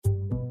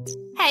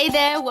Hey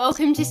there,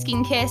 welcome to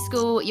Skincare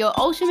School, your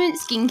ultimate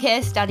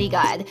skincare study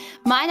guide.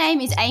 My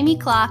name is Amy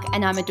Clark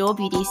and I'm Adore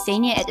Beauty's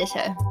Senior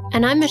Editor.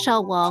 And I'm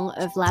Michelle Wong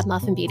of Lab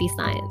Muffin Beauty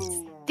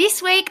Science.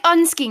 This week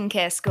on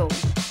Skincare School.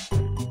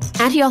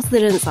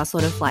 Antioxidants are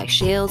sort of like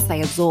shields.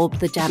 They absorb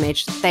the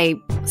damage.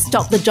 They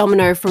stop the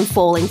domino from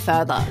falling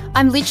further.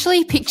 I'm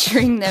literally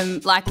picturing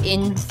them like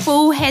in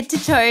full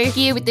head-to-toe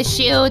gear with the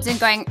shields and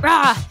going,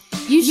 rah,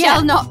 you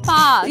shall not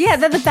pass. Yeah,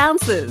 they're the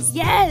bouncers.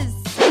 Yes.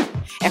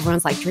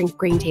 Everyone's like, drink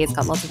green tea. It's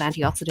got lots of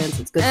antioxidants.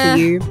 It's good for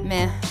you.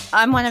 Meh.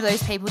 I'm one of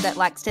those people that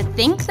likes to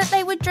think that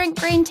they would drink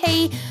green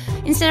tea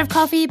instead of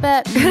coffee,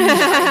 but...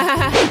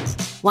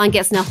 One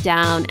gets knocked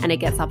down and it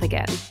gets up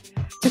again.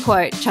 To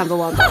quote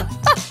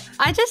Chumbawamba.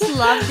 I just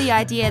love the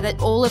idea that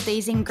all of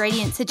these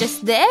ingredients are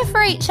just there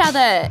for each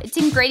other. It's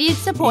ingredients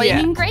supporting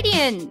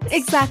ingredients.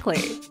 Exactly.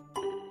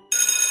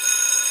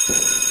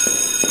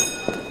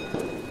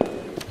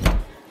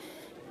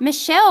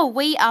 Michelle,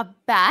 we are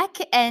back.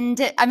 And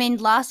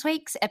last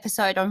week's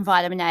episode on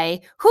vitamin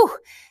A,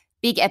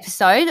 big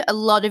episode, a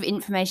lot of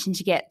information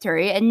to get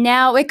through. And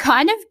now we're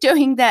kind of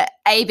doing the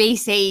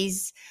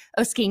ABCs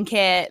of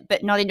skincare,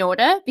 but not in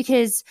order,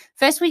 because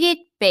first we did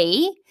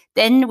B,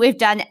 then we've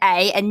done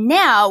A, and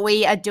now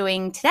we are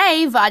doing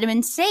today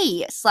vitamin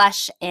C /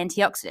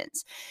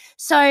 antioxidants.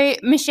 So,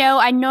 Michelle,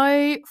 I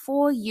know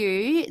for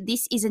you,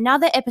 this is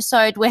another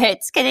episode where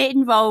it's going to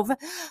involve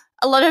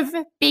a lot of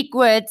big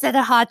words that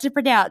are hard to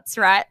pronounce,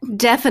 right?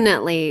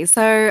 Definitely.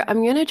 So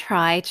I'm going to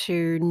try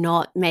to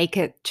not make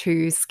it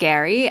too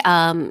scary.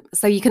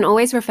 So you can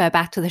always refer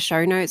back to the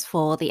show notes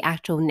for the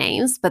actual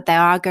names, but there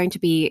are going to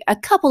be a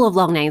couple of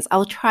long names.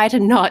 I'll try to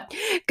not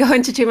go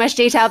into too much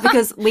detail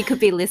because we could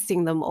be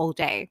listing them all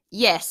day.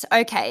 Yes.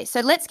 Okay.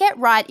 So let's get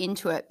right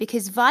into it,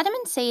 because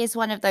vitamin C is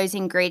one of those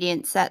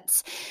ingredients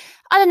that's,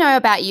 I don't know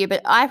about you,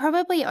 but I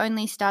probably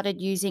only started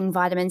using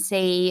vitamin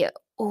C,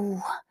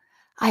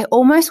 I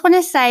almost want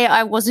to say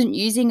I wasn't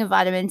using a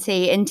vitamin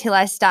C until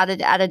I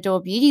started at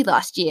Adore Beauty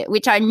last year,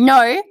 which I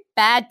know,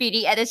 bad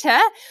beauty editor.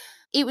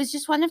 It was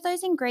just one of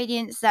those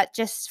ingredients that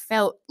just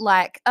felt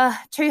like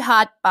too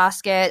hard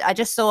basket. I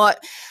just thought,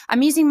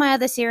 I'm using my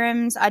other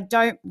serums. I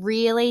don't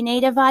really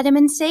need a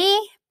vitamin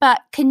C.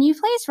 But can you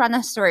please run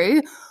us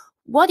through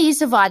what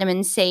is a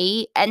vitamin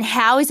C and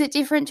how is it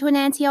different to an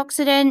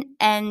antioxidant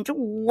and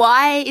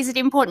why is it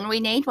important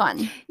we need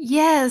one?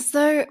 Yeah,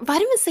 so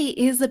vitamin C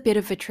is a bit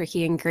of a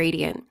tricky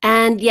ingredient.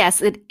 And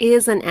yes, it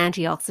is an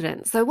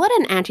antioxidant. So what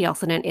an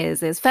antioxidant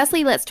is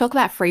firstly, let's talk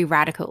about free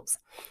radicals.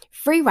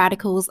 Free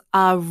radicals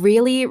are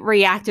really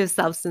reactive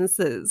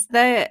substances.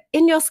 They're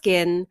in your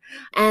skin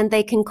and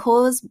they can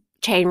cause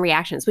chain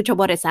reactions, which are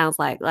what it sounds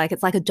like. Like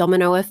it's like a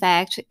domino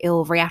effect.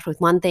 It'll react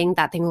with one thing,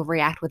 that thing will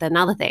react with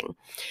another thing.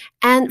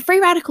 And free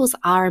radicals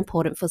are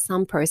important for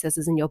some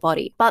processes in your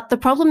body. But the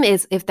problem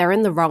is if they're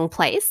in the wrong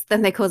place,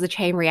 then they cause a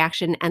chain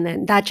reaction, and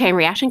then that chain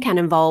reaction can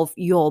involve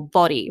your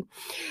body.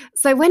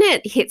 So when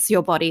it hits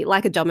your body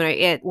like a domino,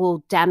 it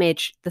will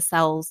damage the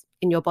cells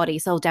in your body.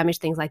 So it'll damage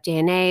things like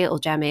DNA or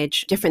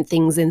damage different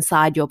things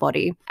inside your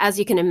body. As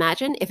you can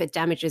imagine, if it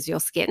damages your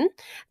skin,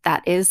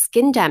 that is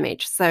skin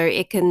damage. So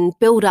it can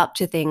build up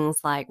to things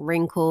like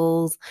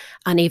wrinkles,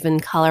 uneven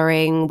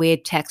coloring,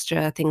 weird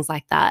texture, things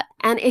like that.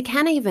 And it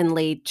can even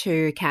lead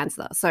to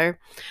cancer. So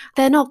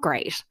they're not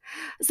great.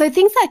 So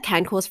things that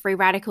can cause free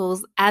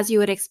radicals, as you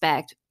would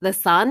expect, the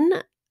sun.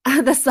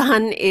 The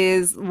sun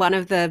is one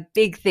of the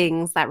big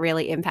things that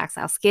really impacts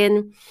our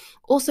skin.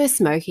 Also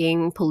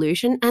smoking,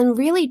 pollution, and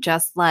really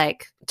just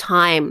like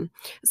time.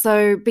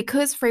 So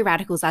because free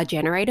radicals are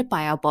generated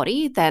by our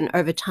body, then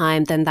over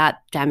time, then that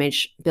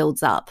damage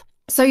builds up.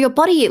 So your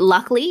body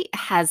luckily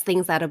has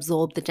things that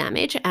absorb the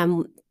damage,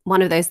 and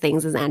one of those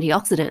things is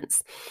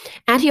antioxidants.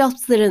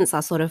 Antioxidants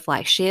are sort of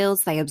like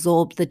shields. They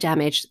absorb the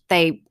damage.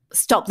 They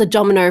stop the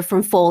domino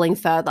from falling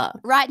further.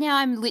 Right now,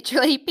 I'm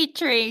literally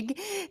picturing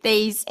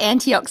these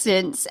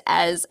antioxidants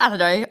as, I don't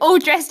know, all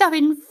dressed up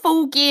in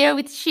full gear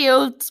with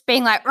shields,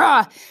 being like,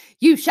 rah,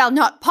 you shall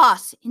not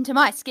pass into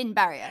my skin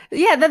barrier.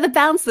 Yeah, they're the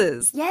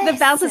bouncers. Yes. The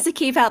bouncers to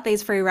keep out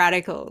these free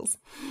radicals.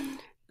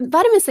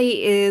 Vitamin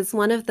C is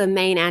one of the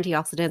main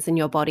antioxidants in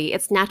your body.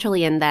 It's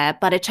naturally in there,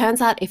 but it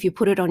turns out if you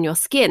put it on your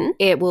skin,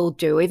 it will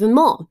do even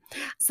more.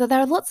 So there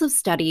are lots of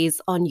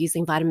studies on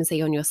using vitamin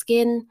C on your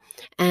skin,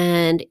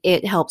 and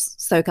it helps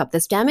soak up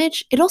this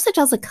damage. It also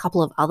does a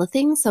couple of other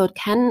things. So it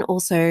can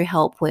also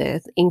help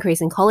with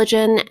increasing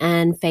collagen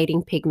and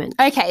fading pigment.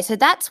 Okay, so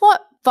that's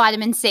what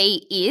vitamin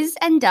C is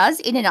and does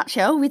in a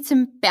nutshell, with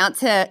some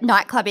bouncer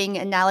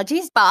nightclubbing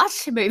analogies. But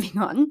moving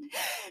on.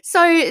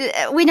 So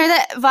we know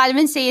that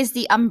vitamin C is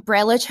the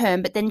umbrella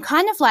term, but then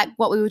kind of like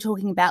what we were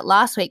talking about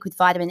last week with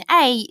vitamin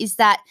A is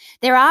that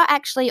there are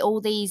actually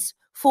all these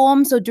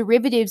forms or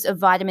derivatives of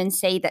vitamin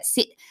C that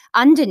sit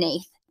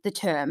underneath the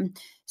term.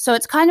 So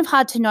it's kind of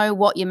hard to know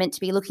what you're meant to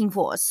be looking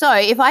for. So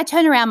if I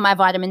turn around my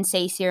vitamin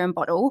C serum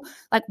bottle,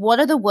 like what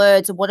are the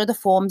words or what are the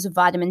forms of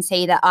vitamin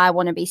C that I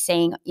want to be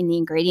seeing in the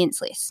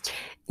ingredients list?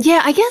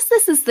 Yeah, I guess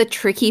this is the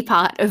tricky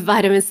part of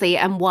vitamin C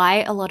and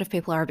why a lot of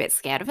people are a bit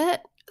scared of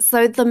it.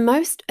 So the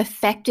most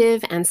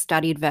effective and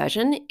studied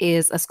version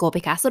is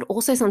ascorbic acid,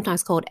 also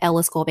sometimes called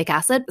L-ascorbic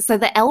acid. So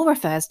the L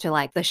refers to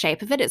like the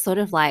shape of it. It's sort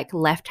of like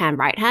left hand,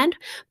 right hand.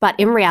 But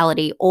in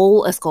reality,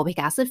 all ascorbic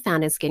acid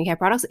found in skincare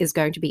products is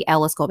going to be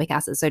L-ascorbic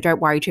acid. So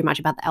don't worry too much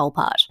about the L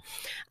part.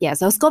 Yeah,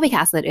 so ascorbic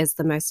acid is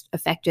the most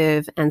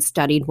effective and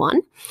studied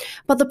one.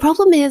 But the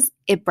problem is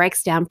it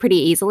breaks down pretty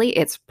easily.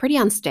 It's pretty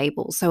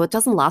unstable, so it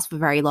doesn't last for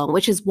very long,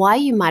 which is why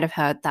you might have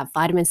heard that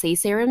vitamin C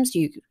serums,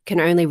 you can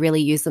only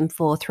really use them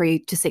for 3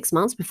 to 6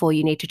 months before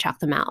you need to chuck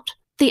them out.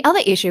 The other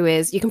issue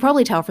is, you can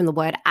probably tell from the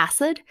word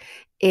acid,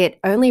 it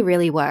only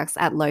really works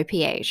at low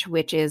pH,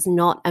 which is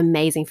not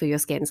amazing for your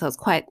skin. So it's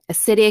quite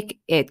acidic,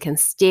 it can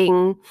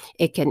sting,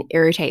 it can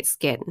irritate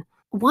skin.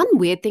 One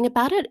weird thing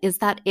about it is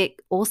that it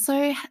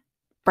also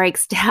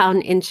breaks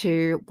down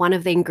into one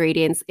of the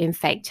ingredients in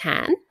fake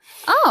tan.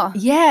 Oh.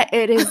 Yeah,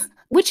 it is,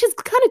 which is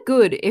kind of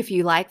good if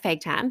you like fake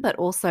tan, but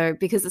also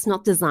because it's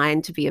not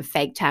designed to be a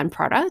fake tan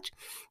product,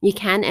 you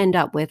can end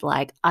up with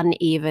like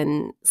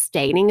uneven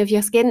staining of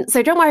your skin.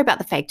 So don't worry about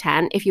the fake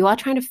tan. If you are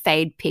trying to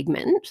fade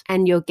pigment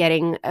and you're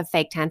getting a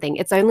fake tan thing,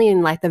 it's only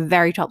in like the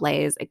very top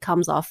layers. It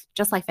comes off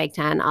just like fake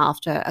tan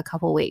after a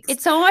couple of weeks.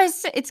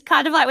 It's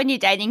kind of like when you're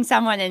dating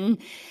someone and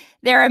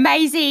they're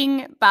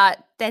amazing,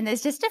 but then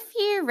there's just a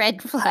few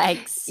red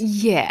flags.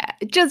 Yeah,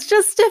 just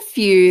a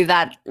few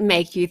that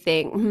make you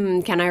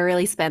think, can I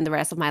really spend the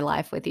rest of my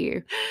life with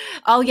you?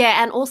 Oh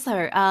yeah, and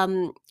also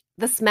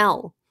the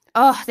smell.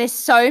 Oh, there's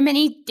so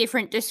many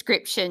different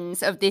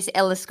descriptions of this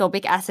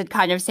L-ascorbic acid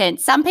kind of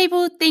scent. Some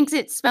people think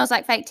it smells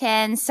like fake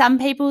tan. Some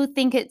people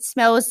think it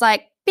smells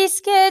like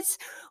biscuits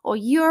or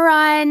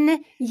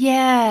urine.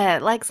 Yeah,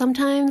 like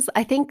sometimes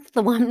I think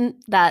the one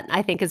that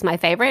I think is my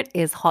favorite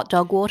is hot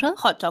dog water.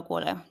 Hot dog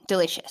water.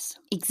 Delicious.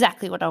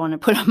 Exactly what I want to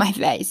put on my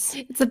face.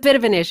 It's a bit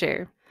of an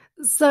issue.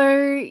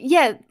 So,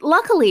 yeah,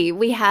 luckily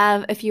we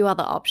have a few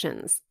other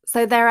options.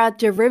 So there are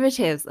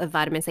derivatives of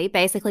vitamin C.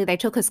 Basically, they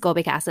took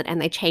ascorbic acid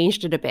and they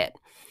changed it a bit.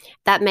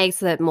 That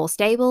makes it more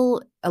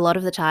stable. A lot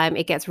of the time,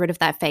 it gets rid of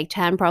that fake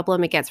tan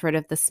problem. It gets rid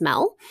of the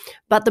smell.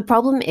 But the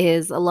problem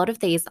is a lot of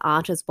these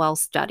aren't as well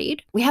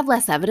studied. We have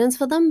less evidence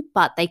for them,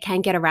 but they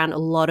can get around a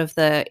lot of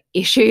the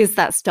issues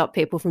that stop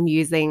people from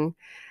using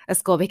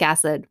ascorbic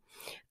acid.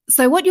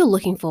 So what you're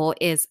looking for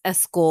is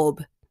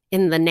ascorb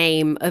in the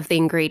name of the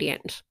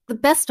ingredient. The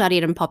best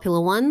studied and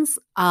popular ones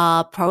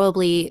are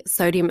probably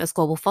sodium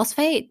ascorbyl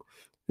phosphate,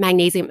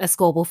 magnesium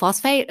ascorbyl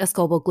phosphate,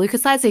 ascorbyl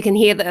glucoside. So you can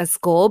hear the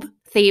ascorb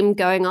theme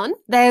going on.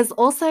 There's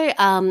also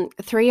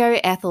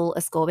 3-O-ethyl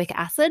ascorbic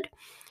acid,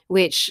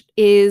 which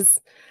is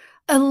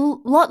a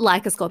lot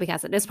like ascorbic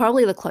acid. It's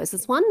probably the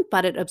closest one,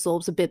 but it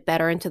absorbs a bit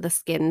better into the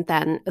skin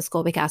than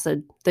ascorbic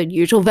acid, the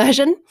usual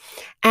version.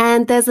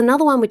 And there's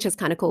another one which is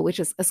kind of cool, which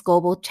is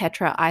ascorbyl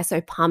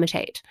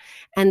tetraisopalmitate.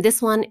 And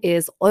this one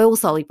is oil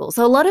soluble.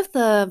 So a lot of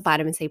the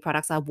vitamin C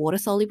products are water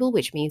soluble,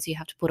 which means you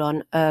have to put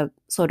on a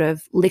sort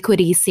of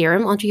liquidy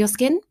serum onto your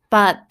skin.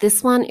 But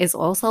this one is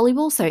oil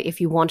soluble. So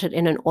if you want it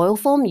in an oil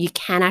form, you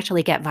can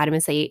actually get vitamin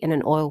C in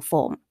an oil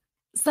form.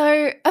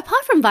 So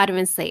apart from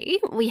vitamin C,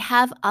 we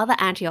have other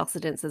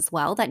antioxidants as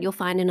well that you'll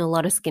find in a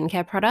lot of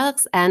skincare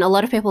products. And a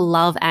lot of people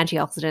love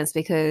antioxidants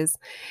because,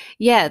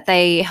 yeah,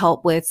 they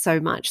help with so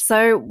much.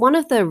 So one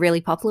of the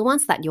really popular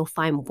ones that you'll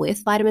find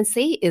with vitamin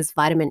C is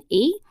vitamin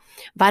E.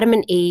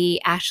 Vitamin E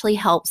actually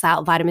helps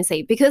out vitamin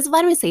C because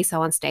vitamin C is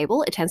so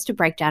unstable. It tends to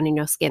break down in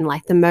your skin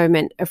like the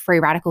moment a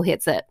free radical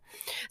hits it.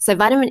 So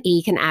vitamin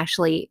E can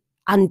actually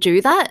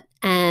undo that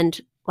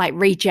and like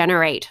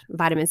regenerate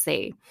vitamin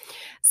C.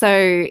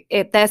 So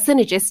they're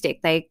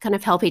synergistic. They kind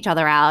of help each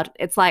other out.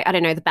 It's like, I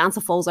don't know, the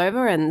bouncer falls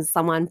over and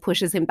someone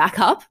pushes him back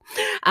up,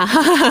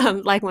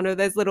 like one of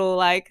those little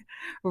like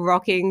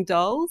rocking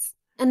dolls.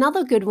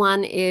 Another good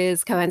one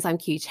is coenzyme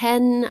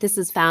Q10. This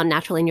is found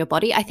naturally in your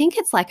body. I think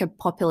it's like a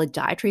popular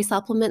dietary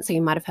supplement, so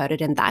you might have heard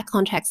it in that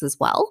context as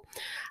well.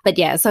 But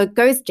yeah, so it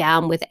goes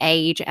down with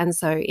age. And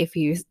so if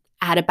you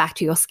add it back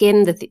to your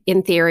skin,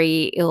 in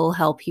theory, it'll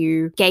help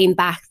you gain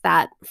back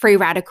that free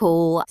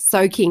radical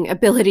soaking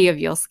ability of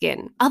your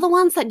skin. Other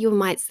ones that you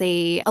might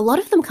see, a lot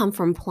of them come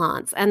from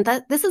plants. And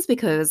this is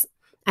because,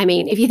 I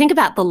mean, if you think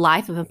about the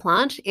life of a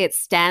plant, it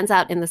stands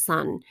out in the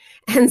sun.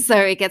 And so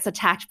it gets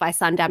attacked by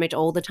sun damage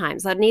all the time.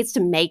 So it needs to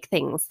make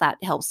things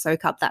that help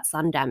soak up that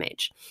sun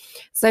damage.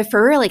 So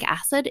ferulic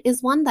acid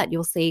is one that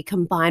you'll see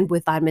combined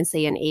with vitamin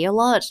C and E a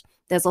lot.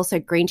 There's also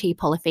green tea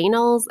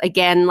polyphenols.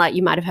 Again, like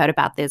you might have heard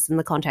about this in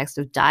the context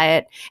of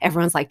diet.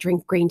 Everyone's like,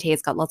 drink green tea.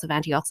 It's got lots of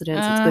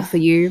antioxidants. It's good for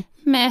you.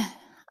 Meh.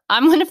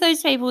 I'm one of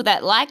those people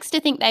that likes to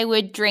think they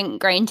would drink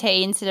green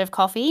tea instead of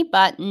coffee,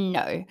 but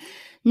no,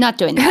 not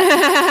doing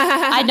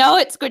that. I know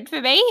it's good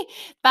for me,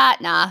 but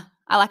nah,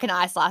 I like an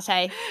iced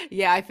latte.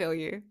 Yeah, I feel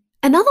you.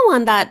 Another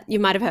one that you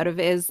might have heard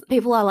of is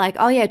people are like,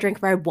 oh yeah,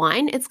 drink red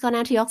wine. It's got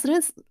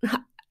antioxidants.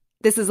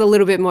 This is a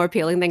little bit more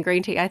appealing than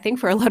green tea, I think,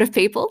 for a lot of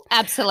people.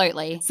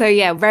 Absolutely. So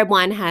yeah, red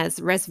wine has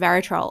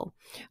resveratrol.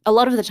 A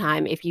lot of the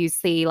time, if you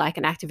see like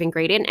an active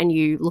ingredient and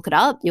you look it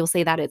up, you'll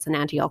see that it's an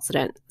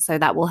antioxidant. So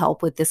that will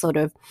help with this sort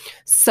of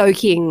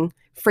soaking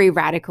free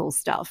radical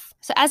stuff.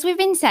 So as we've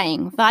been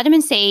saying,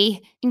 vitamin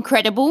C,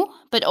 incredible,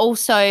 but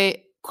also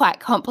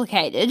quite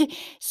complicated.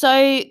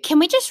 So can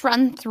we just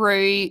run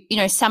through,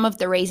 some of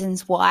the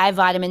reasons why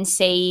vitamin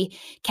C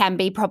can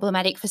be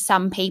problematic for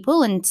some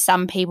people and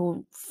some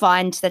people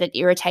find that it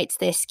irritates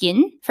their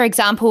skin? For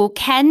example,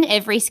 can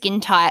every skin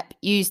type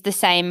use the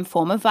same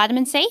form of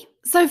vitamin C?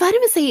 So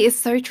vitamin C is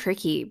so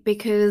tricky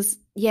because,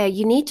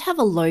 you need to have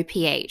a low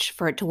pH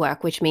for it to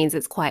work, which means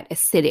it's quite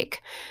acidic.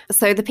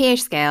 So the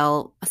pH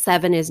scale,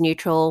 7 is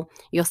neutral.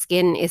 Your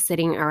skin is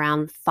sitting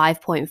around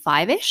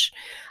 5.5-ish.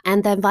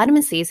 And then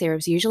vitamin C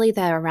serums, usually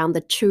they're around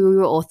the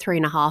 2 or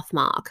 3.5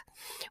 mark,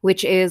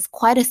 which is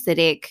quite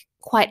acidic,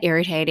 quite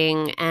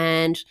irritating,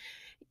 and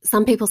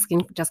some people's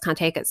skin just can't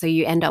take it. So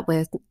you end up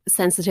with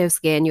sensitive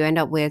skin, you end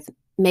up with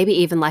maybe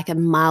even like a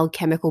mild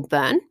chemical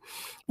burn.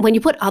 When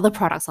you put other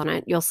products on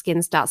it, your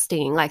skin starts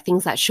stinging, like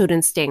things that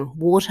shouldn't sting,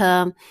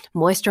 water,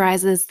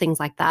 moisturizers, things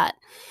like that.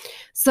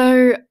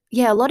 So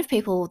a lot of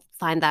people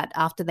find that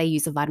after they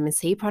use a vitamin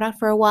C product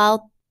for a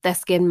while, their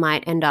skin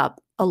might end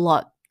up a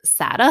lot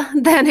sadder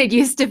than it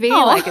used to be.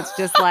 Like it's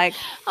just like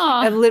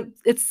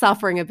it's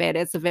suffering a bit.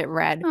 It's a bit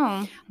red.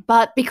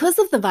 But because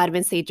of the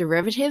vitamin C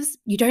derivatives,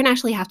 you don't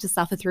actually have to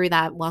suffer through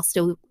that while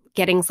still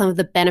getting some of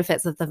the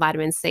benefits of the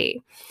vitamin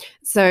C.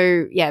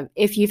 So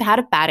if you've had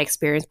a bad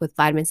experience with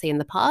vitamin C in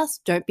the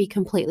past, don't be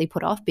completely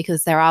put off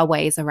because there are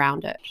ways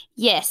around it.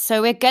 Yes,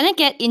 so we're going to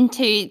get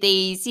into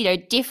these,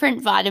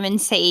 different vitamin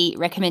C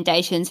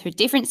recommendations for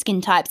different skin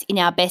types in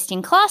our best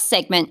in class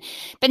segment.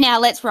 But now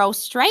let's roll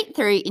straight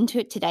through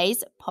into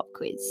today's pop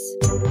quiz.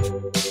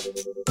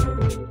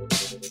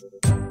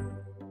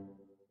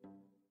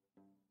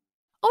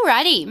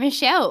 Alrighty,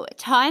 Michelle,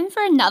 time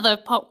for another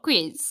pop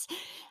quiz.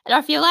 And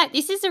I feel like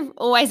this is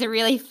always a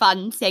really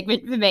fun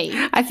segment for me.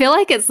 I feel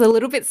like it's a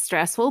little bit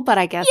stressful, but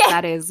I guess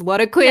that is what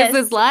a quiz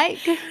is like.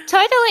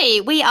 Totally.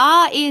 We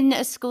are in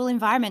a school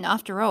environment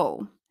after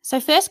all. So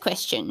first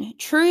question,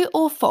 true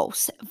or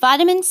false,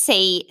 vitamin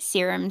C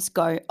serums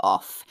go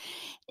off?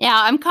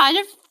 Now, I'm kind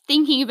of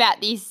thinking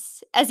about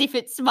this as if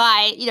it's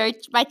my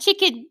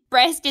chicken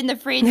breast in the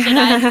fridge and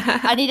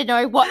I need to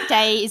know what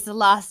day is the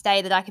last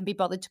day that I can be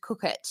bothered to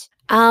cook it.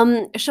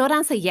 Short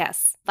answer,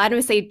 yes.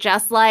 Vitamin C,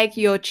 just like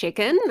your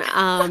chicken,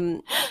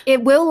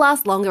 it will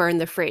last longer in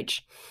the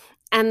fridge.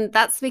 And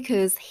that's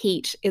because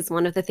heat is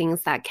one of the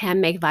things that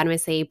can make vitamin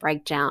C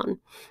break down.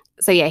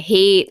 So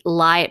heat,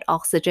 light,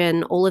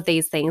 oxygen, all of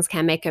these things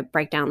can make it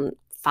break down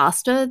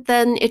faster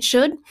than it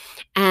should.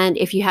 And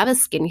if you have a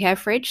skincare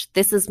fridge,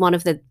 this is one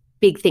of the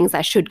big things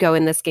that should go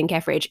in the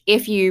skincare fridge.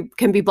 If you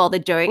can be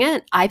bothered doing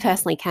it, I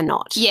personally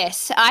cannot.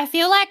 Yes, I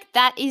feel like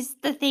that is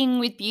the thing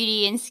with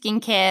beauty and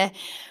skincare.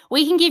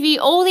 We can give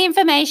you all the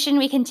information,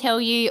 we can tell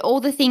you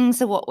all the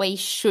things of what we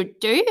should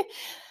do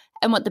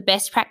and what the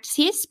best practice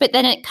is, but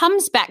then it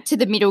comes back to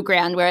the middle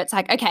ground where it's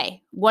like,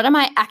 okay, what am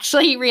I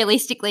actually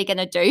realistically going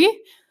to do?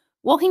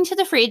 Walking to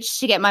the fridge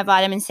to get my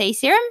vitamin C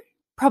serum?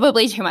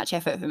 Probably too much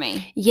effort for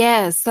me.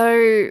 Yeah,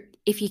 so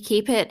if you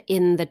keep it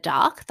in the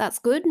dark, that's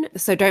good.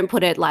 So don't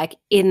put it like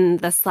in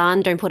the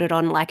sun. Don't put it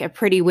on like a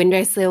pretty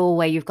windowsill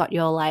where you've got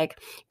your like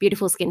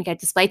beautiful skincare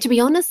display. To be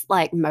honest,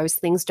 like most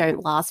things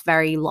don't last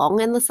very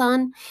long in the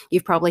sun.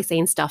 You've probably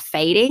seen stuff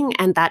fading,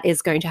 and that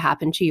is going to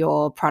happen to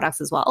your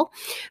products as well.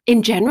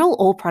 In general,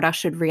 all products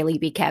should really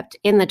be kept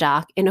in the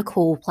dark, in a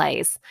cool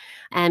place,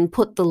 and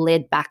put the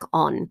lid back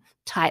on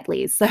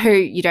tightly so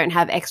you don't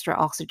have extra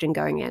oxygen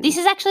going in. This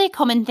is actually a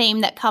common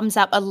theme that comes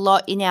up a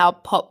lot in our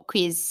pop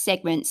quiz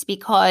segments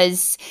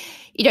because,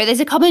 there's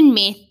a common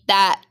myth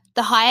that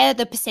the higher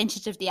the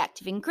percentage of the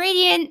active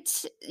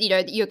ingredient,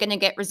 you're going to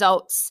get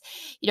results,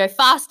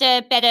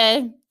 faster,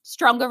 better,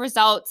 stronger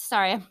results.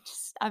 Sorry,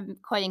 I'm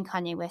quoting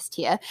Kanye West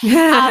here.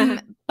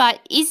 But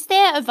is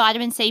there a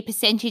vitamin C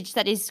percentage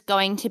that is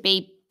going to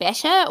be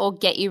better or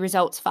get you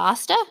results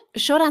faster?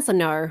 Short answer,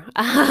 no.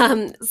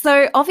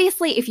 So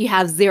obviously if you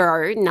have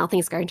 0,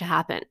 nothing's going to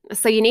happen.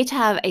 So you need to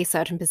have a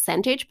certain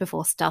percentage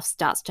before stuff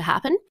starts to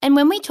happen. And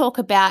when we talk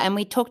about, and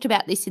we talked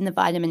about this in the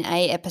vitamin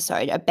A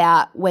episode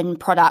about when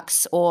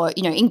products or,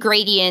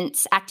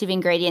 ingredients, active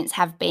ingredients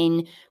have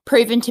been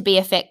proven to be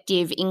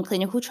effective in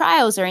clinical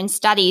trials or in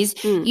studies,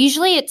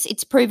 usually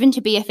it's proven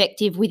to be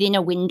effective within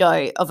a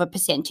window of a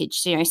percentage.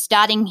 So,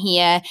 starting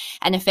here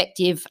and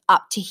effective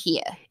up to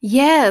here.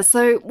 Yeah.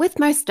 So with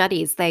most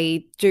studies,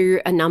 they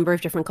do a number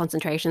of different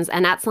concentrations,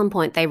 and at some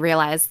point they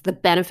realize the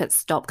benefits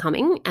stop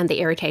coming and the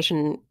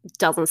irritation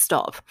doesn't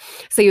stop.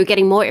 So you're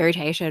getting more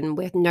irritation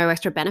with no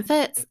extra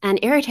benefits, and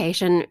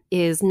irritation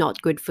is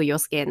not good for your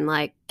skin.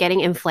 Like getting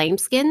inflamed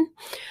skin,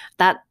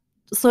 that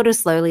sort of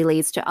slowly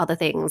leads to other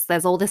things.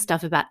 There's all this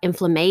stuff about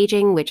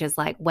inflammaging, which is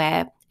like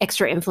where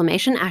extra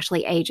inflammation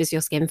actually ages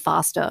your skin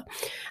faster.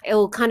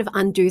 It'll kind of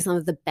undo some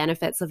of the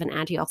benefits of an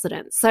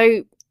antioxidant.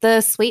 So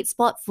the sweet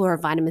spot for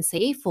vitamin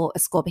C for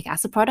ascorbic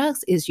acid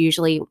products is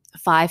usually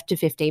 5 to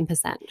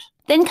 15%.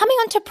 Then coming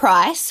on to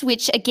price,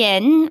 which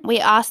again, we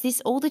ask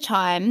this all the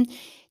time,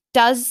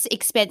 does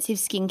expensive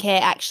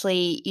skincare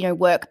actually,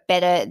 work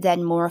better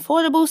than more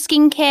affordable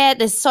skincare?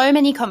 There's so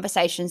many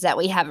conversations that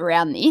we have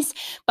around this.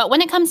 But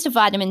when it comes to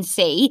vitamin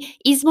C,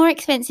 is more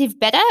expensive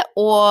better,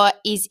 or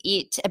is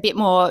it a bit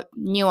more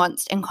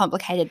nuanced and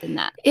complicated than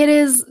that? It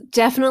is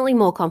definitely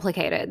more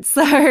complicated.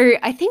 So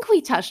I think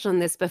we touched on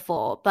this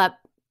before, but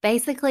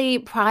basically,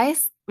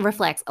 price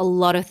reflects a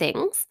lot of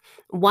things.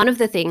 One of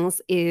the things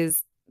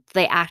is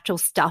the actual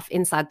stuff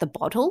inside the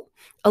bottle.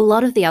 A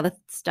lot of the other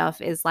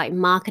stuff is like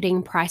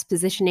marketing, price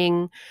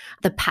positioning,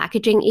 the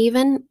packaging,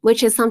 even,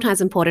 which is sometimes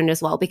important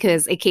as well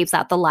because it keeps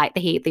out the light, the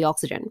heat, the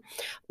oxygen.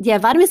 Yeah,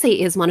 vitamin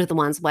C is one of the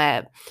ones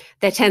where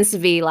there tends to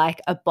be like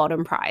a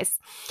bottom price,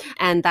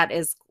 and that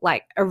is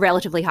like a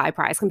relatively high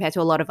price compared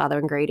to a lot of other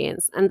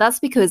ingredients. And that's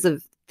because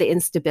of the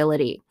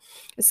instability.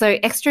 So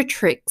extra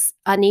tricks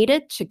are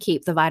needed to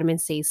keep the vitamin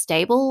C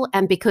stable.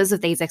 And because of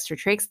these extra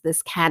tricks,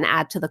 this can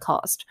add to the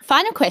cost.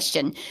 Final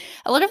question.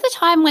 A lot of the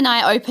time when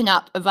I open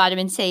up a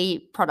vitamin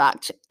C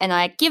product and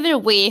I give it a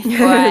whiff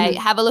or I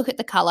have a look at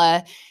the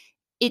color,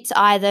 it's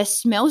either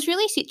smells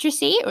really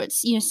citrusy or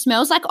it's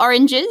smells like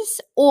oranges,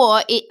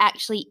 or it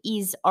actually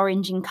is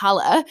orange in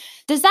color.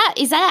 Is that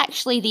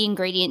actually the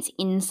ingredients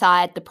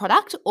inside the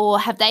product, or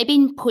have they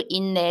been put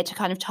in there to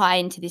kind of tie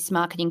into this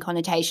marketing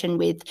connotation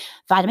with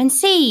vitamin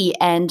C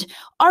and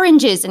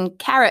oranges and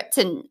carrots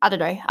and I don't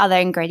know, other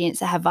ingredients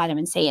that have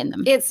vitamin C in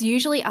them? It's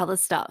usually other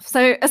stuff.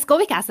 So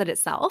ascorbic acid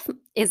itself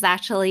is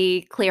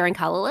actually clear and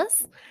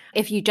colorless.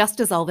 If you just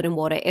dissolve it in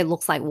water, it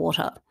looks like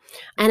water.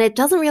 And it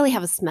doesn't really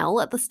have a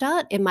smell at the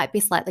start. It might be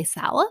slightly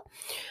sour.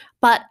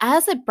 But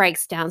as it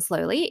breaks down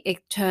slowly, it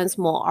turns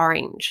more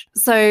orange.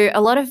 So a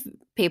lot of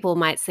people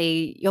might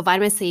see your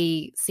vitamin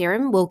C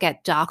serum will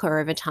get darker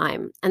over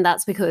time. And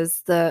that's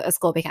because the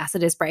ascorbic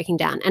acid is breaking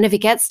down. And if it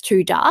gets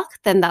too dark,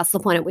 then that's the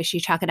point at which you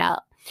chuck it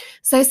out.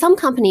 So some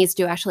companies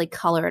do actually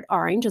color it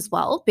orange as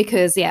well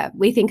because,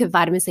 we think of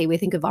vitamin C, we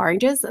think of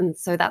oranges. And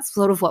so that's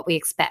sort of what we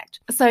expect.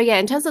 So,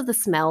 in terms of the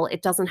smell,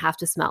 it doesn't have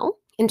to smell.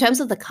 In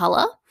terms of the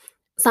color,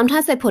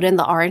 sometimes they put in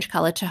the orange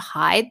color to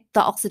hide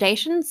the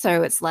oxidation,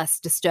 so it's less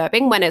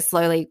disturbing when it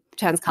slowly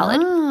turns colored.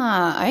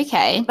 Ah,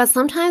 okay. But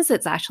sometimes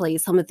it's actually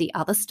some of the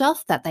other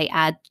stuff that they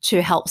add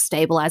to help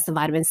stabilize the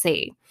vitamin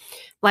C.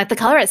 Like the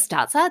color it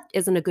starts at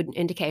isn't a good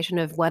indication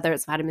of whether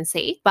it's vitamin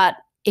C, but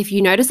if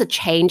you notice a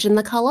change in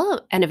the color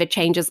and if it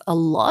changes a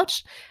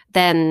lot,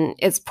 then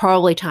it's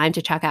probably time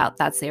to check out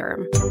that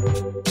serum.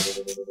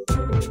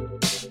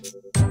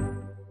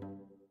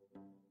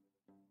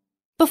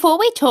 Before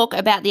we talk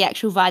about the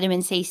actual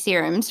vitamin C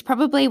serums,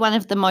 probably one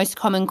of the most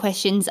common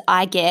questions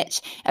I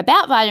get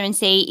about vitamin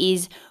C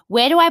is,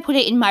 where do I put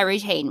it in my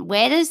routine?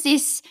 Where does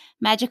this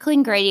magical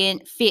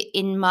ingredient fit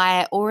in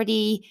my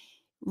already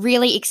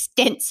really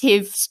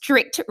extensive,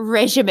 strict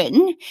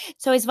regimen?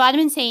 So is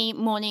vitamin C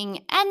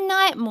morning and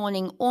night,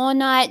 morning or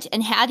night?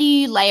 And how do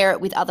you layer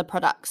it with other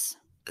products?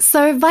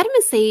 So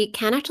vitamin C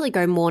can actually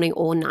go morning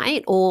or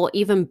night, or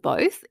even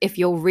both if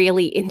you're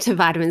really into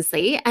vitamin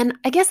C. And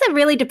I guess it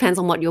really depends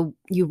on what you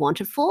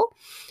want it for.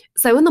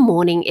 So in the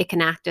morning, it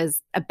can act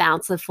as a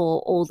bouncer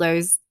for all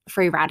those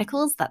free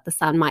radicals that the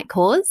sun might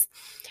cause.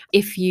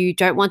 If you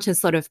don't want to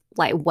sort of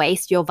like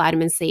waste your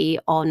vitamin C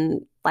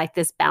on like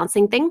this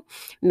bouncing thing,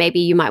 maybe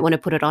you might want to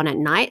put it on at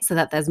night so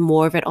that there's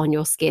more of it on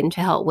your skin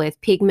to help with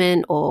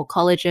pigment or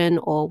collagen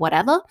or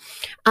whatever.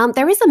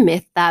 There is a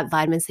myth that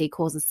vitamin C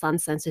causes sun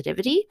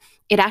sensitivity.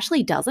 It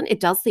actually doesn't.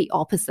 It does the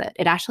opposite.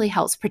 It actually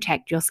helps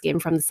protect your skin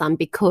from the sun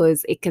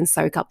because it can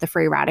soak up the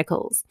free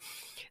radicals.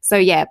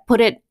 So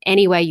put it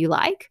anywhere you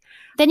like.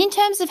 Then in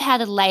terms of how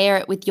to layer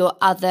it with your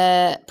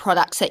other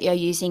products that you're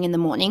using in the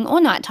morning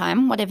or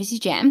nighttime, whatever's your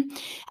jam,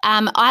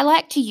 I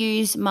like to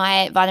use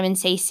my vitamin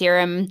C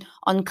serum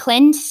on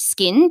cleansed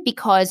skin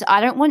because I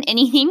don't want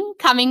anything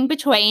coming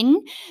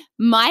between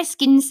my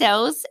skin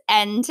cells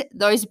and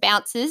those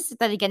bouncers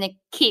that are going to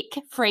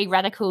kick free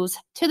radicals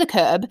to the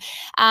curb.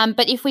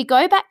 But if we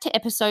go back to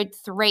episode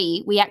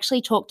 3, we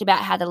actually talked about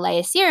how to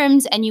layer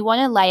serums, and you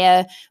want to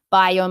layer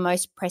by your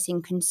most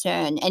pressing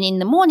concern. And in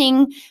the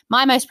morning,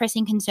 my most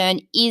pressing concern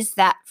is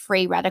that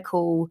free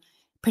radical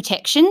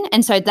protection.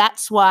 And so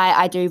that's why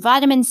I do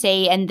vitamin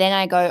C, and then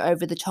I go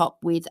over the top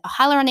with a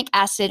hyaluronic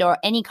acid or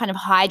any kind of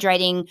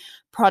hydrating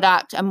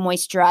product, a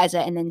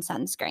moisturizer, and then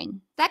sunscreen.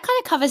 That kind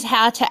of covers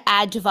how to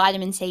add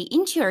vitamin C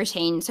into your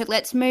routine. So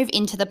let's move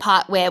into the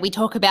part where we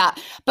talk about,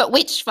 but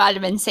which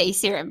vitamin C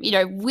serum,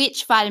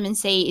 which vitamin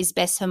C is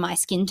best for my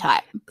skin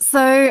type?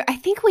 So I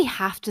think we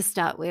have to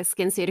start with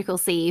SkinCeutical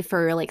C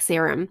Ferulic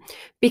Serum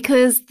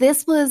because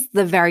this was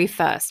the very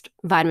first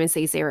vitamin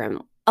C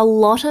serum. A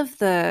lot of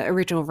the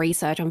original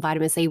research on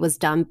vitamin C was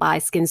done by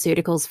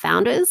SkinCeuticals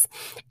founders,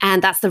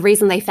 and that's the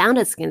reason they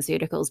founded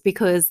SkinCeuticals,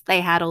 because they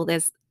had all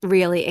this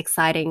really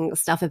exciting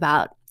stuff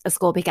about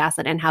ascorbic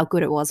acid and how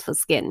good it was for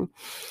skin.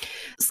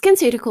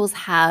 SkinCeuticals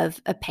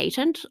have a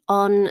patent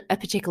on a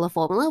particular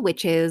formula,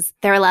 which is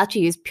they're allowed to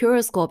use pure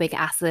ascorbic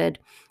acid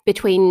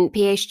between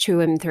pH 2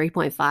 and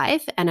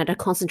 3.5 and at a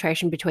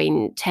concentration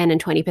between 10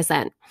 and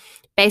 20%.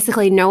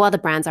 Basically, no other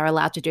brands are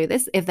allowed to do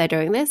this. If they're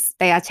doing this,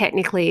 they are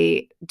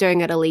technically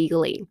doing it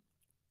illegally.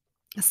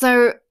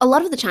 So, a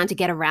lot of the time to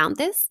get around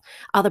this,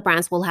 other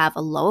brands will have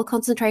a lower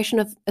concentration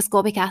of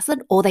ascorbic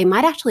acid, or they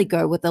might actually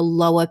go with a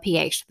lower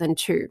pH than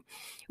 2,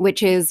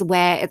 which is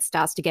where it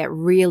starts to get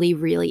really,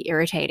 really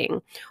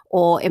irritating,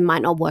 or it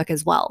might not work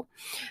as well.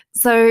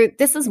 So,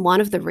 this is one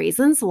of the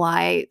reasons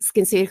why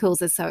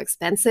SkinCeuticals is so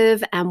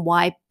expensive and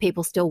why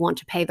people still want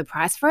to pay the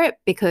price for it,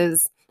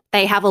 because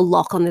they have a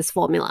lock on this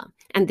formula.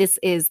 And this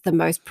is the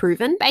most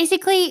proven.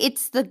 Basically,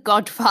 it's the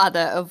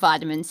godfather of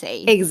vitamin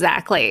C.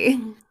 Exactly.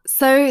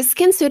 So,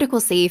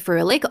 SkinCeutical C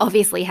ferulic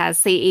obviously has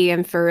CE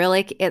and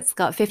ferulic. It's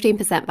got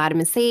 15%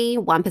 vitamin C,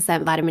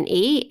 1% vitamin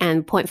E,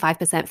 and 0.5%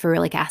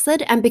 ferulic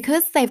acid. And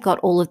because they've got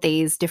all of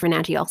these different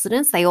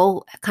antioxidants, they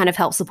all kind of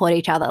help support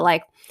each other.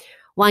 Like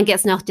one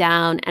gets knocked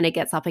down and it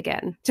gets up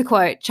again, to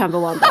quote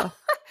Chumbawamba.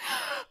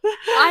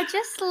 I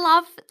just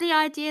love the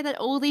idea that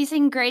all these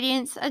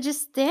ingredients are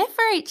just there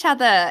for each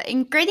other.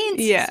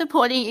 Ingredients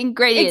supporting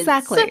ingredients.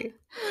 Exactly.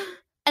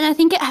 And I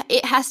think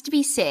it has to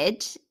be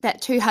said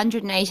that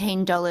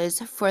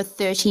 $218 for a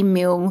 30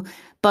 ml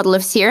bottle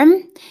of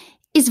serum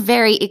is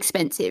very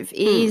expensive.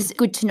 It is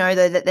good to know,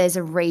 though, that there's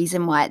a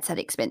reason why it's that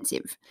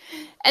expensive.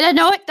 And I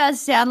know it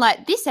does sound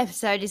like this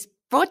episode is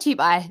brought to you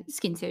by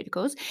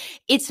SkinCeuticals.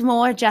 It's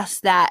more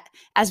just that,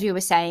 as we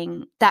were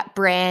saying, that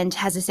brand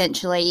has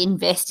essentially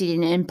invested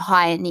in and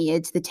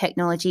pioneered the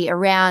technology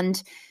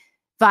around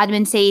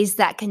vitamin C's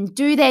that can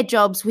do their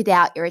jobs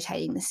without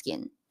irritating the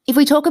skin. If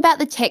we talk about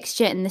the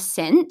texture and the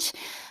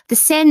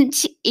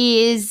scent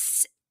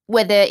is,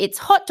 whether it's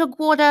hot dog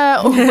water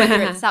or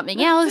whether it's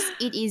something else,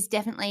 it is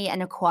definitely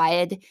an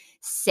acquired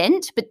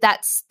scent, but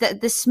that's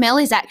the smell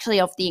is actually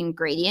of the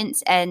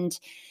ingredients. And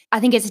I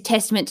think it's a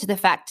testament to the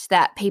fact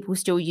that people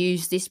still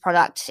use this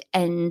product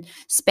and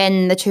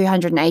spend the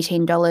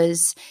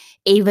 $218,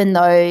 even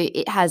though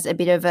it has a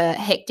bit of a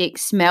hectic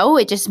smell.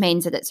 It just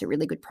means that it's a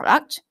really good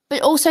product.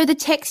 But also the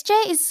texture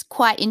is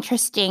quite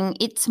interesting.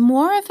 It's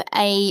more of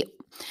a,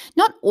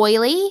 not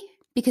oily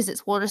because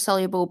it's water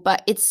soluble,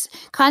 but it's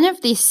kind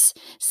of this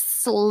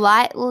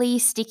slightly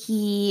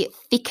sticky,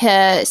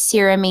 thicker,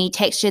 serum-y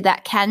texture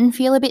that can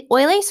feel a bit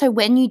oily. So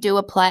when you do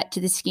apply it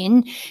to the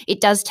skin, it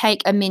does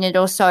take a minute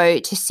or so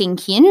to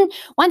sink in.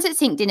 Once it's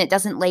sinked in, it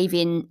doesn't leave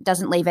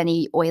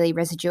any oily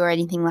residue or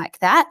anything like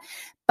that.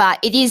 But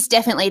it is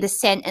definitely, the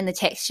scent and the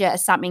texture are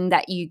something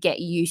that you get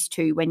used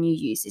to when you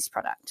use this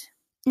product.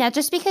 Now,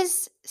 just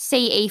because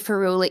CE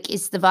ferulic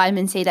is the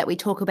vitamin C that we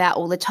talk about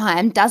all the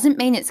time doesn't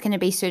mean it's going to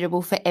be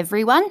suitable for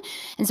everyone.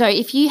 And so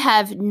if you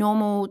have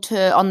normal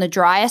to on the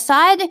drier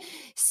side,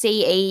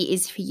 CE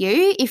is for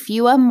you. If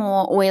you are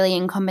more oily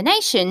in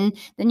combination,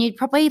 then you'd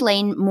probably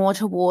lean more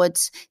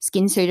towards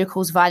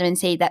SkinCeuticals vitamin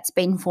C that's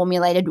been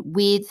formulated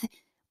with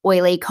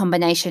oily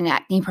combination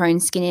acne-prone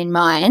skin in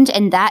mind,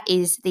 and that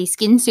is the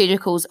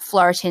SkinCeuticals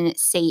Floretin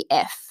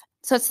CF.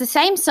 So it's the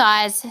same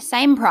size,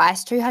 same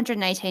price,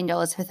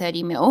 $218 for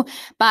 30 ml,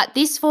 but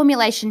this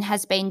formulation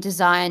has been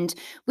designed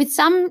with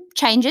some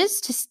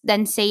changes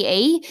than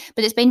CE,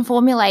 but it's been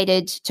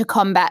formulated to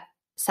combat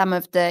some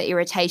of the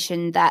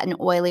irritation that an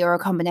oily or a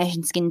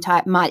combination skin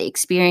type might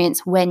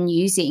experience when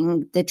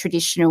using the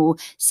traditional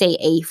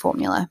CE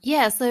formula.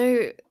 Yeah,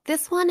 so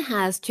this one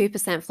has 2%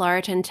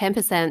 Floretin,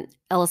 10%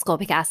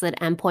 L-ascorbic acid,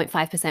 and 0.5%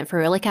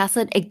 ferulic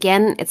acid.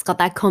 Again, it's got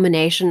that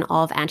combination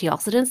of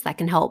antioxidants that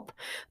can help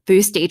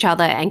boost each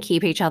other and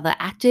keep each other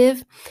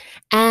active.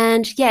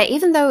 And yeah,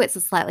 even though it's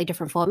a slightly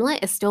different formula,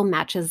 it still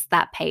matches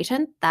that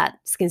patent that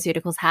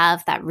SkinCeuticals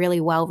have, that really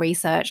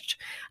well-researched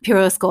pure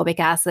ascorbic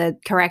acid,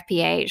 correct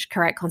pH,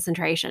 correct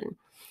concentration.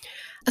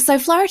 So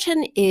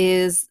Floretin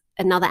is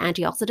another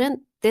antioxidant.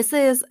 This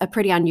is a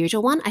pretty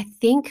unusual one. I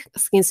think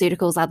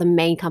SkinCeuticals are the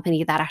main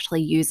company that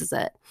actually uses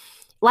it.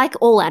 Like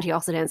all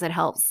antioxidants, it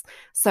helps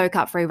soak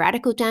up free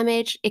radical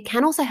damage. It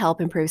can also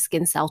help improve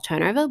skin cell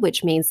turnover,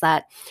 which means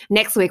that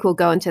next week we'll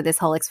go into this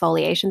whole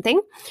exfoliation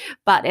thing,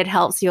 but it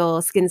helps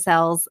your skin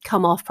cells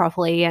come off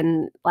properly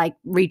and like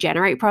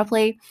regenerate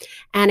properly.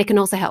 And it can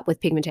also help with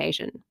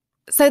pigmentation.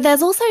 So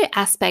there's also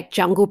Aspect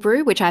Jungle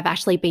Brew, which I've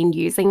actually been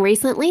using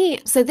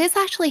recently. So this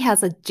actually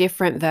has a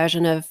different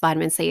version of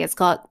vitamin C. It's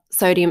got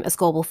sodium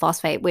ascorbyl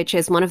phosphate, which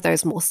is one of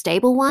those more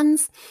stable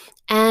ones.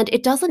 And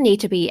it doesn't need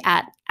to be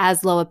at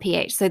as low a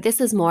pH. So this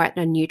is more at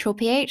a neutral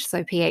pH,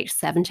 so pH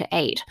 7 to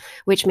 8,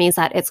 which means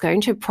that it's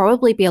going to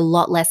probably be a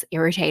lot less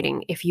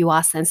irritating if you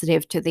are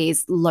sensitive to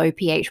these low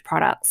pH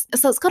products.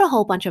 So it's got a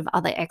whole bunch of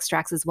other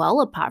extracts as well,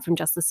 apart from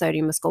just the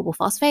sodium ascorbyl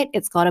phosphate.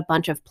 It's got a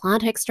bunch of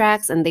plant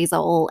extracts, and these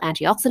are all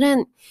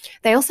antioxidant.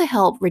 They also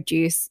help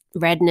reduce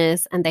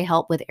redness and they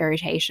help with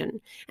irritation.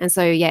 And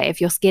so, yeah,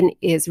 if your skin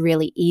is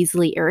really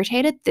easily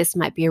irritated, this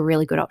might be a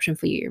really good option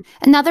for you.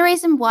 Another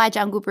reason why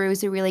Jungle Brew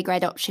is a really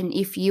great option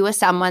if you are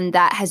someone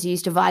that has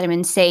used a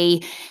vitamin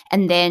C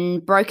and then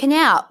broken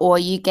out, or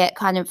you get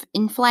kind of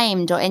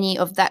inflamed or any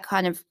of that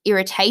kind of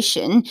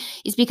irritation,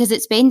 is because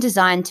it's been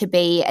designed to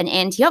be an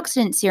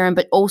antioxidant serum,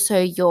 but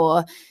also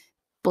your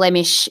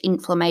blemish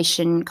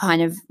inflammation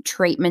kind of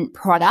treatment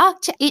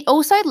product. It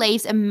also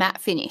leaves a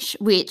matte finish,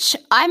 which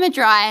I'm a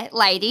dry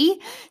lady,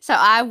 so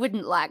I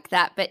wouldn't like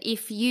that. But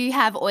if you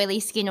have oily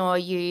skin or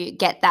you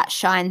get that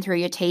shine through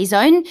your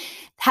T-zone,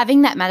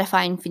 having that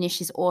mattifying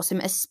finish is awesome,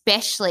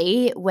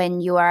 especially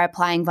when you are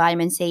applying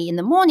vitamin C in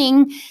the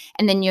morning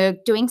and then you're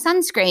doing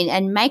sunscreen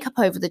and makeup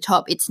over the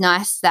top. It's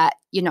nice that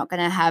you're not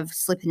going to have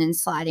slipping and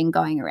sliding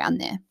going around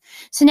there.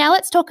 So now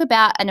let's talk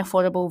about an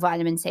affordable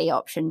vitamin C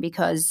option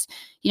because,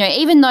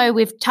 even though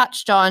we've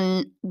touched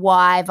on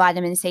why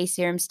vitamin C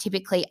serums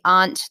typically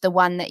aren't the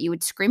one that you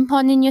would scrimp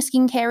on in your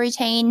skincare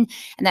routine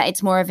and that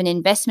it's more of an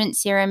investment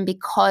serum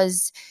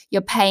because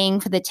you're paying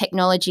for the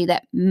technology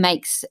that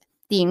makes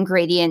the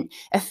ingredient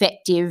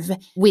effective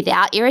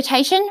without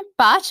irritation,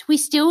 but we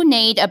still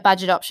need a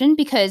budget option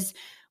because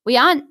we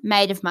aren't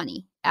made of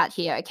money out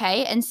here,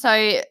 okay? And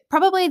so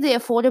probably the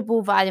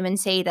affordable vitamin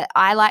C that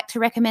I like to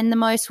recommend the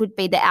most would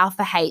be the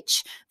Alpha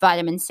H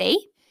vitamin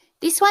C.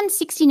 This one's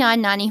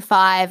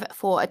 $69.95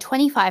 for a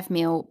 25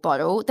 ml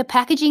bottle. The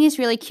packaging is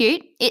really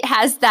cute. It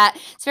has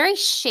it's very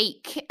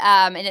chic,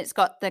 and it's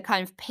got the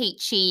kind of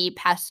peachy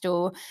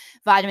pastel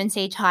vitamin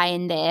C tie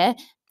in there.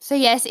 So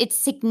yes, it's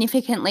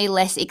significantly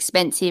less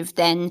expensive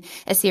than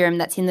a serum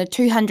that's in the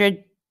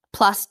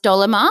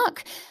 $200+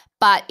 mark.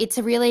 But it's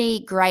a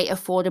really great,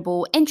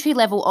 affordable,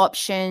 entry-level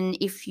option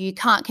if you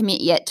can't commit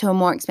yet to a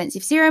more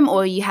expensive serum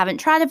or you haven't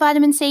tried a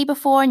vitamin C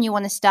before and you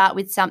want to start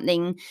with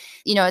something,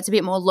 it's a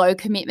bit more low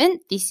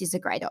commitment. This is a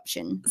great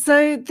option.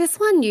 So this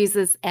one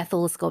uses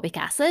ethyl ascorbic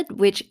acid,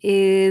 which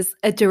is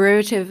a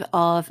derivative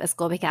of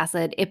ascorbic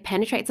acid. It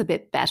penetrates a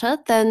bit better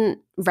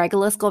than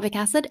regular ascorbic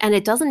acid, and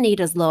it doesn't need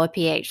as low a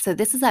pH. So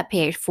this is at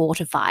pH 4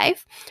 to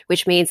 5,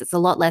 which means it's a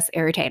lot less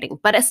irritating,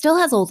 but it still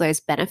has all those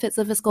benefits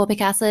of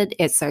ascorbic acid.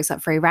 It soaks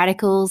up free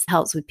radicals,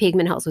 helps with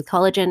pigment, helps with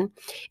collagen.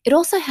 It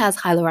also has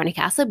hyaluronic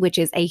acid, which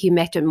is a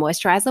humectant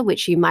moisturizer,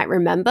 which you might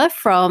remember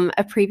from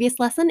a previous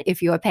lesson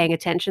if you are paying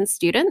attention,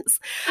 students.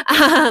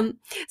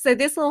 So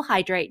this will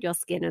hydrate your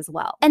skin as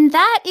well. And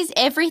that is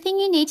everything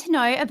you need to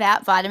know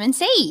about vitamin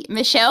C.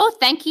 Michelle,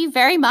 thank you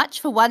very much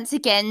for once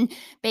again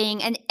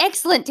being an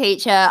excellent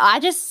teacher.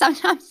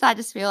 Sometimes I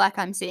just feel like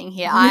I'm sitting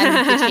here.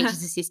 I'm the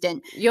teacher's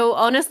assistant. You're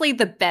honestly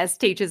the best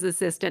teacher's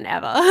assistant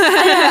ever.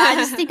 I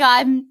just think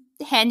I'm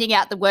handing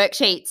out the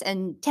worksheets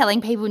and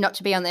telling people not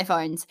to be on their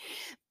phones.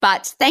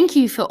 But thank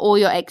you for all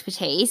your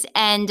expertise.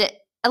 And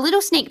a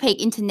little sneak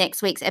peek into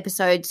next week's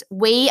episodes,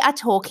 we are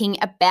talking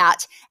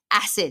about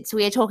acids.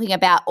 We are talking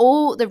about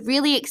all the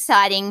really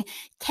exciting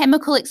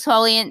chemical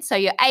exfoliants. So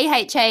your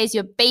AHAs,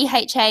 your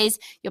BHAs,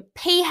 your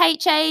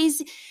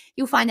PHAs.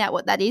 You'll find out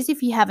what that is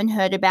if you haven't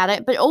heard about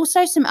it, but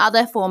also some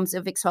other forms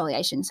of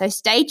exfoliation. So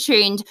stay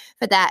tuned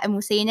for that and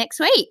we'll see you next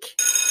week.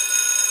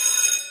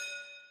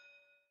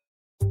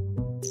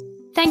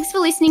 Thanks for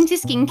listening to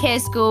Skincare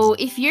School.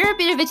 If you're a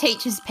bit of a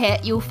teacher's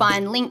pet, you'll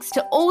find links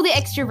to all the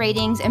extra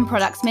readings and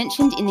products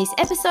mentioned in this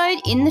episode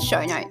in the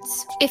show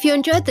notes. If you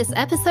enjoyed this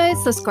episode,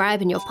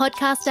 subscribe in your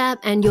podcast app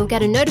and you'll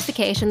get a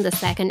notification the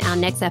second our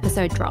next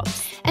episode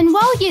drops. And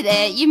while you're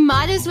there, you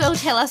might as well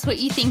tell us what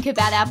you think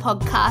about our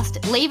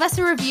podcast. Leave us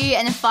a review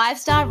and a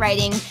 5-star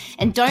rating.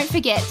 And don't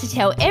forget to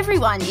tell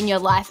everyone in your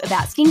life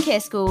about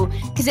Skincare School,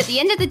 because at the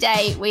end of the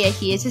day, we are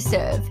here to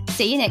serve.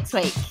 See you next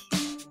week.